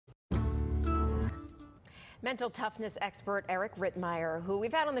Mental toughness expert Eric Rittmeyer, who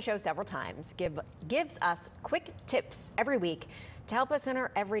we've had on the show several times, gives us quick tips every week to help us in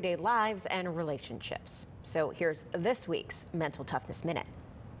our everyday lives and relationships. So here's this week's Mental Toughness Minute.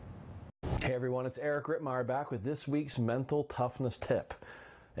 Hey everyone, it's Eric Rittmeyer back with this week's mental toughness tip.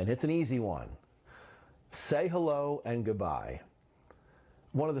 And it's an easy one. Say hello and goodbye.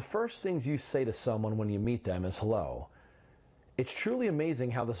 One of the first things you say to someone when you meet them is hello. It's truly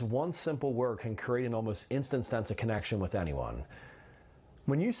amazing how this one simple word can create an almost instant sense of connection with anyone.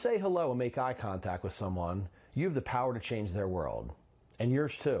 When you say hello and make eye contact with someone, you have the power to change their world. And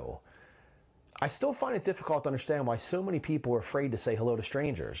yours too. I still find it difficult to understand why so many people are afraid to say hello to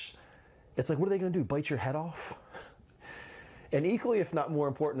strangers. It's like, what are they going to do, bite your head off? And equally, if not more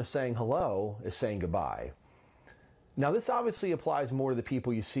important to saying hello, is saying goodbye. Now, this obviously applies more to the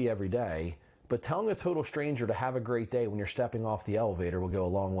people you see every day, but telling a total stranger to have a great day when you're stepping off the elevator will go a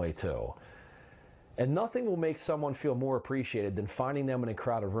long way too. And nothing will make someone feel more appreciated than finding them in a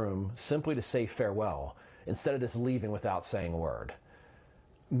crowded room simply to say farewell, instead of just leaving without saying a word.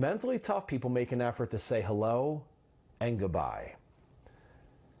 Mentally tough people make an effort to say hello and goodbye.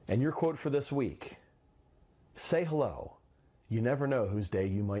 And your quote for this week: say hello. You never know whose day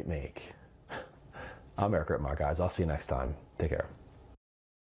you might make. I'm Eric Rittmeyer, guys. I'll see you next time. Take care.